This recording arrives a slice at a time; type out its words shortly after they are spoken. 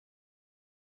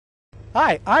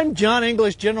Hi, I'm John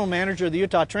English, General Manager of the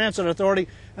Utah Transit Authority,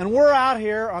 and we're out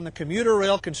here on the commuter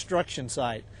rail construction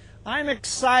site. I'm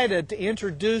excited to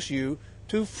introduce you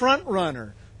to Front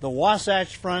Runner, the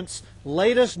Wasatch Front's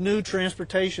latest new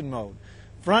transportation mode.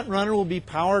 Front Runner will be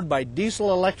powered by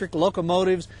diesel-electric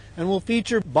locomotives and will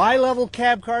feature bi-level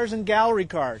cab cars and gallery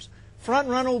cars. Front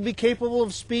Runner will be capable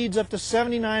of speeds up to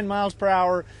 79 miles per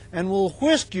hour and will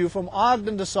whisk you from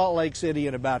Ogden to Salt Lake City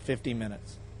in about 50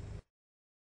 minutes.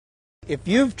 If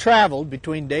you've traveled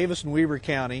between Davis and Weber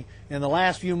County in the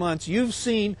last few months, you've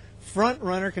seen Front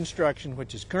Runner construction,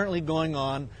 which is currently going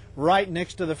on right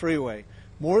next to the freeway.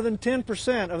 More than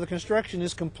 10% of the construction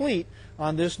is complete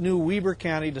on this new Weber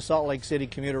County to Salt Lake City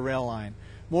commuter rail line.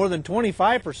 More than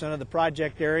 25% of the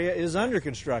project area is under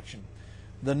construction.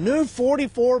 The new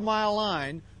 44-mile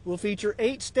line will feature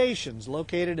 8 stations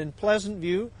located in Pleasant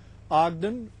View,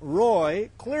 Ogden,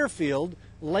 Roy, Clearfield,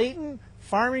 Layton,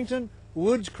 Farmington,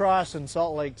 Woods Cross, and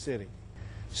Salt Lake City.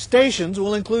 Stations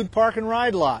will include park and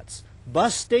ride lots,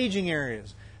 bus staging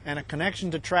areas, and a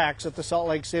connection to tracks at the Salt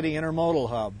Lake City Intermodal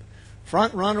Hub.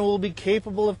 Front Runner will be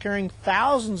capable of carrying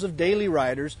thousands of daily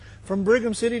riders from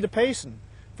Brigham City to Payson.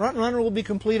 Front Runner will be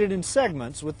completed in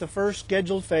segments, with the first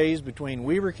scheduled phase between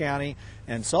Weber County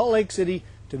and Salt Lake City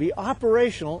to be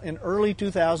operational in early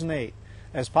 2008.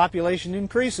 As population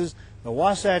increases, the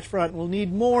Wasatch Front will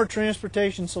need more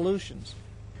transportation solutions.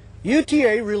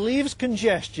 UTA relieves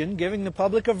congestion, giving the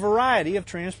public a variety of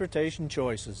transportation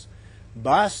choices.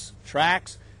 Bus,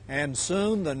 tracks, and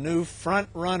soon the new Front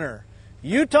Runner.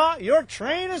 Utah, your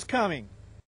train is coming!